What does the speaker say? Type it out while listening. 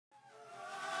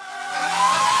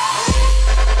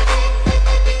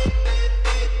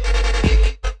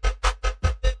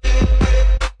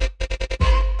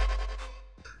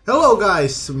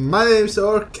guys, my name is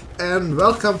Orc and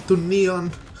welcome to Neon,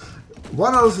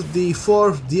 one of the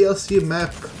 4 DLC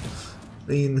map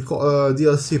in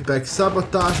DLC pack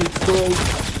Sabotage it's called.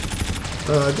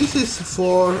 This is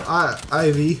for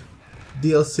IV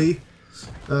DLC,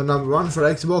 number 1 for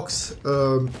Xbox.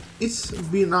 It's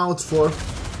been out for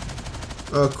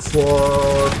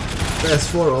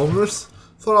PS4 owners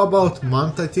for about a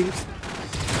month I think.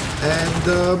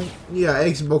 And yeah,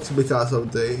 Xbox, because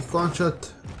of the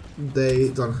contract they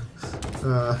don't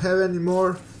have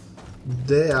anymore.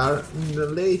 They are in the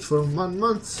late for 1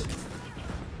 month.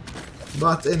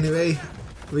 But anyway,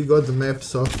 we got the map,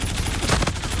 so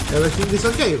everything is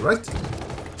okay, right?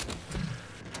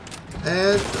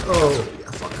 And oh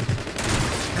yeah, fuck.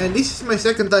 And this is my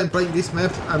second time playing this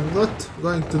map. I'm not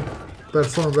going to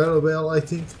perform very well, I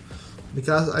think,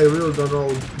 because I really don't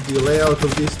know the layout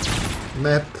of this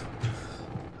map.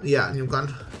 Yeah, new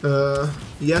gun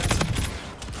yet,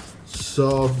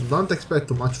 so don't expect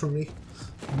too much from me.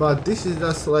 But this is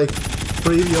just like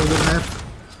preview of the map,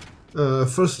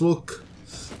 first look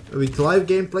with live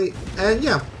gameplay, and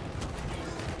yeah,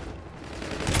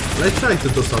 let's try to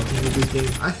do something with this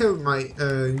game. I have my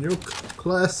nuke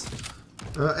class,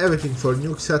 everything for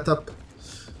nuke setup,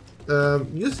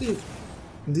 using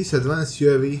this advanced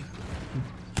UAV.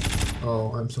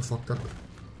 Oh, I'm so fucked up.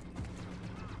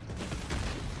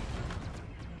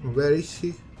 Where is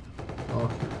he? Oh,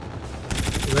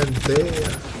 he went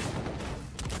there.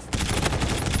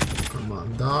 Come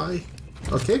on, die.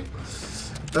 Okay.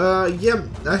 Yeah,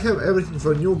 I have everything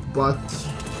for nuke, but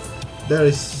there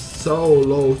is so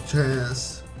low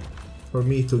chance for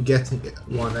me to get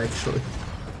one actually.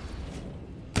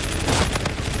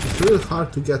 It's really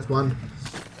hard to get one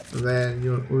when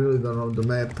you really don't know the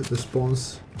map, the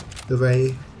spawns, the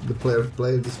way the players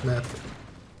play this map.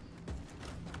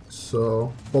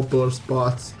 So, popular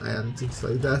spots and things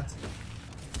like that.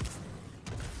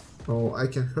 Oh, I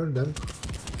can hear them.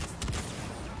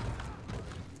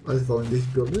 Let's go in this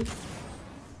building.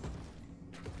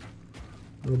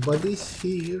 Nobody's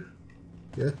here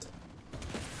yet.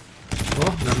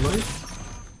 Oh, never mind.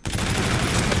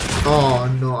 Oh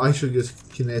no, I should use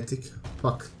kinetic.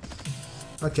 Fuck.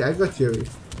 Okay, I got Fury.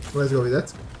 Let's go with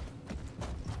that.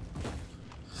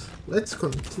 Let's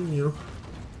continue.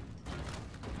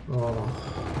 Oh,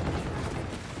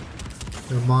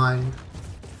 you're mine.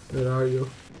 Where are you?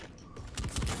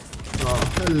 Oh,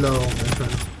 hello, my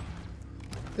friend.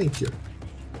 Thank you.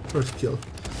 First kill.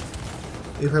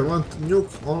 If I want to nuke,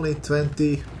 only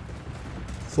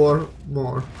 24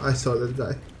 more. I saw that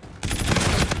guy.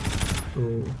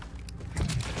 Oh.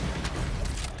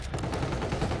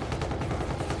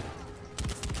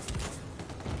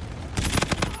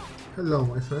 Hello,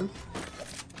 my friend.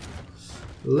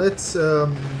 Let's the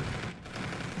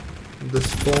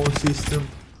spawn system.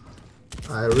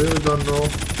 I really don't know.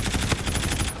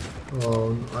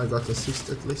 Oh, I got assist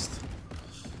at least.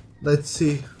 Let's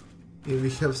see if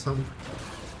we have some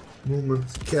movement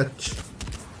catch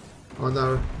on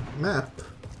our map.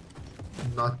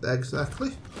 Not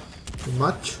exactly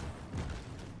much.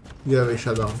 UAV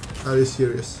shutdown. Are you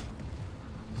serious?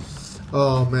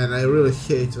 Oh man, I really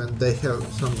hate when they have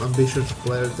some ambitious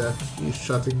player that is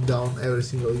shutting down every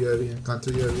single UAV and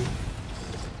counter UAV.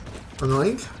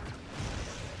 Annoying.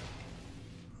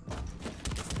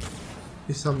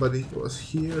 If somebody was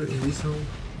here in this room,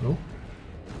 no?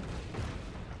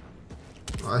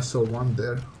 I saw one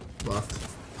there, but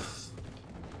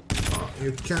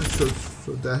you can't shoot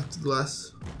through that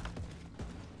glass.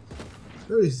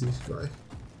 Where is this guy?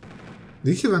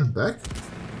 Did he went back?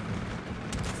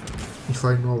 If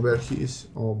I know where he is.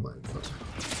 Oh my god.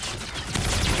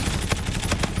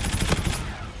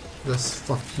 Just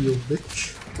fuck you,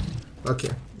 bitch.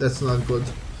 Okay, that's not good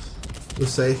to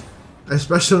say.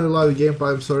 Especially live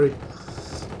gameplay, I'm sorry.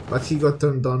 But he got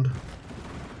turned on.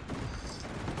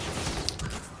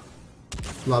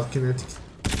 Love kinetic.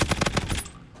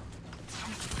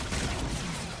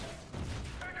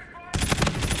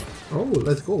 Oh,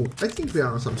 let's go. I think we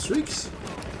are on some streaks.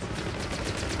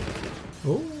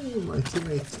 Oh, my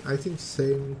teammate, I think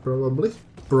same, probably.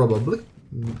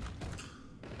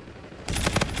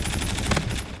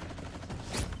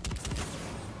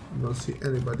 Don't see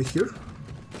anybody here.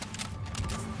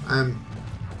 I'm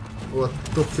what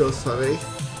 2 kills away.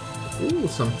 Ooh,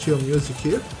 some chill music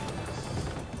here.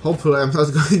 Hopefully I'm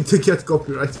not going to get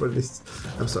copyright for this.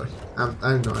 I'm sorry.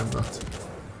 I know I'm not.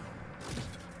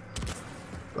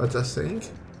 But just saying.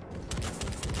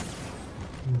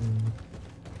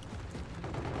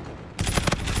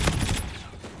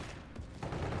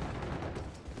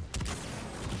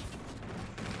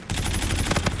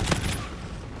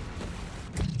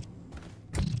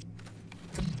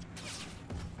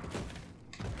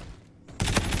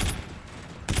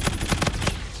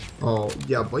 Oh,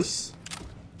 yeah, boys.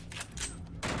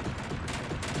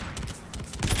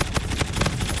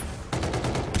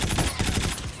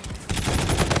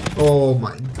 Oh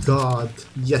my god,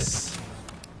 yes.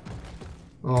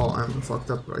 Oh, I'm fucked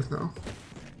up right now.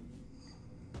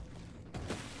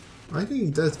 I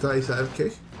think that guy is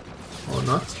AFK. Or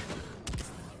not.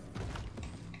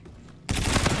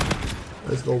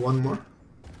 Let's go one more.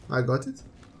 I got it.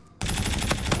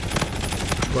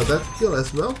 Got that kill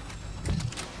as well.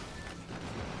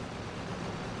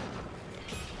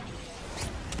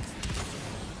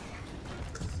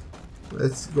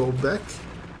 Let's go back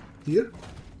here.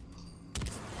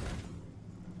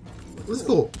 Let's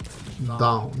go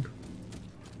down.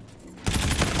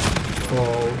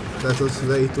 Oh, that was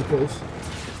way too close.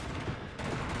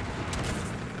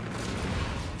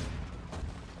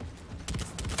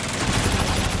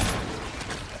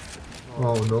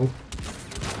 Oh no.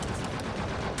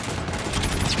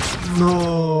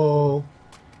 No.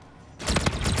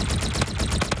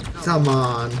 Come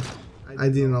on. I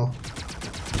didn't know.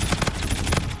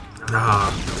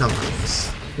 Ah, come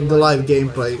on. In the live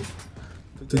gameplay,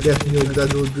 to get nuked,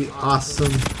 that would be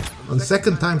awesome. On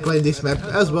second time playing this map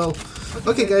as well.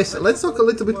 Okay guys, let's talk a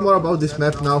little bit more about this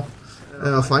map now.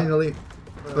 Finally,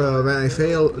 when I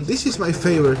fail, this is my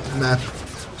favorite map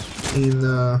in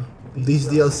this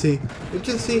DLC. You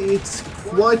can see it's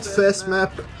quite fast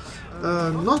map,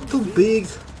 not too big.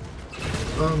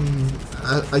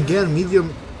 Again,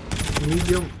 medium.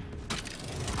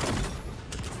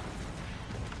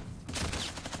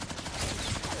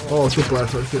 Oh, 2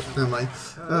 players are here, never mind.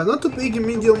 Not too big in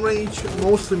medium range,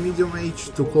 mostly medium range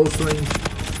to close range.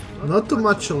 Not too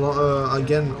much,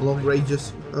 again, long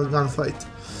ranges gunfight.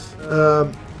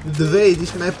 The way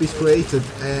this map is created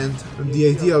and the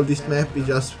idea of this map is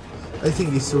just, I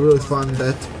think it's really fun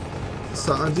that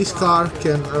this car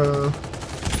can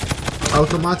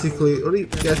automatically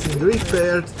getting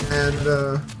repaired and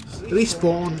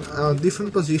respawn a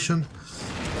different position,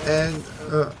 and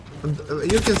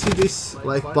you can see this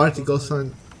like particles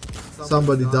when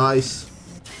somebody dies.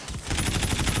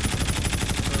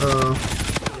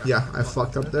 Yeah, I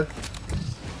fucked up there.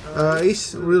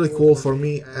 It's really cool for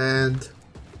me, and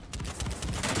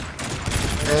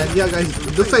yeah guys,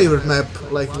 the favorite map,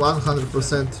 like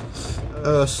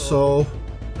 100%. So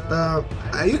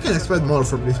you can expect more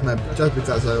from this map just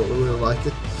because I really like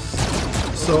it.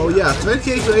 So yeah,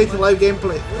 28 to 8 live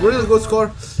gameplay, really good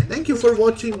score. Thank you for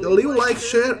watching, leave a like,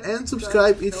 share and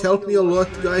subscribe, it helped me a lot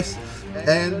guys.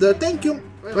 And thank you,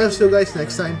 I'll see you guys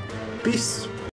next time, peace.